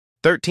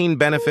13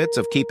 benefits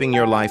of keeping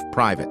your life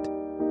private.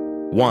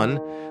 1.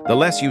 The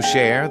less you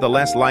share, the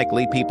less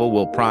likely people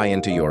will pry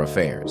into your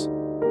affairs.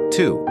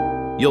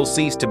 2. You'll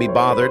cease to be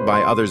bothered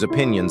by others'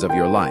 opinions of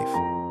your life.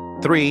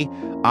 3.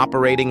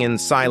 Operating in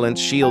silence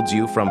shields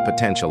you from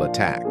potential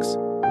attacks.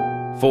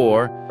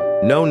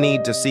 4. No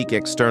need to seek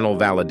external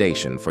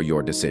validation for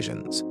your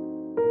decisions.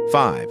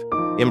 5.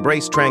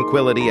 Embrace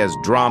tranquility as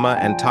drama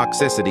and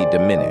toxicity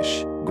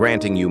diminish,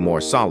 granting you more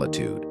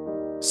solitude.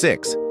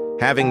 6.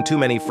 Having too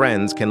many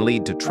friends can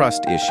lead to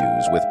trust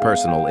issues with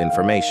personal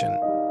information.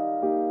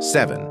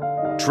 7.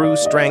 True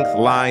strength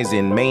lies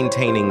in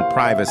maintaining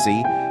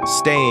privacy,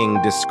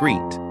 staying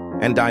discreet,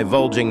 and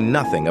divulging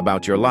nothing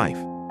about your life.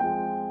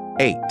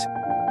 8.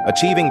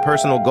 Achieving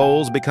personal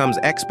goals becomes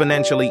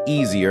exponentially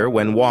easier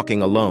when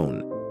walking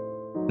alone.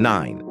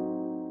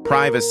 9.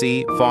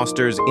 Privacy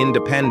fosters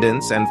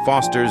independence and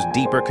fosters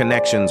deeper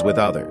connections with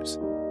others.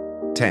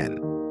 10.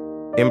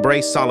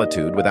 Embrace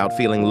solitude without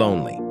feeling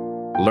lonely.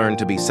 Learn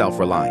to be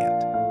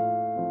self-reliant.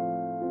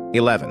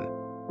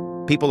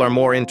 11. People are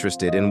more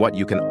interested in what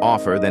you can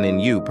offer than in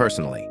you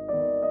personally.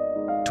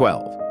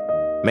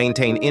 12.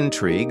 Maintain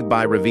intrigue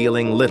by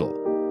revealing little.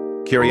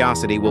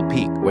 Curiosity will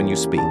peak when you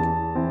speak.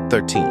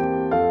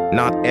 13.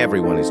 Not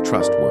everyone is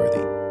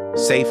trustworthy.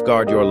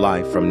 Safeguard your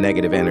life from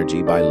negative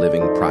energy by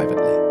living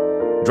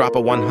privately. Drop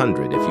a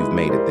 100 if you've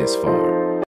made it this far.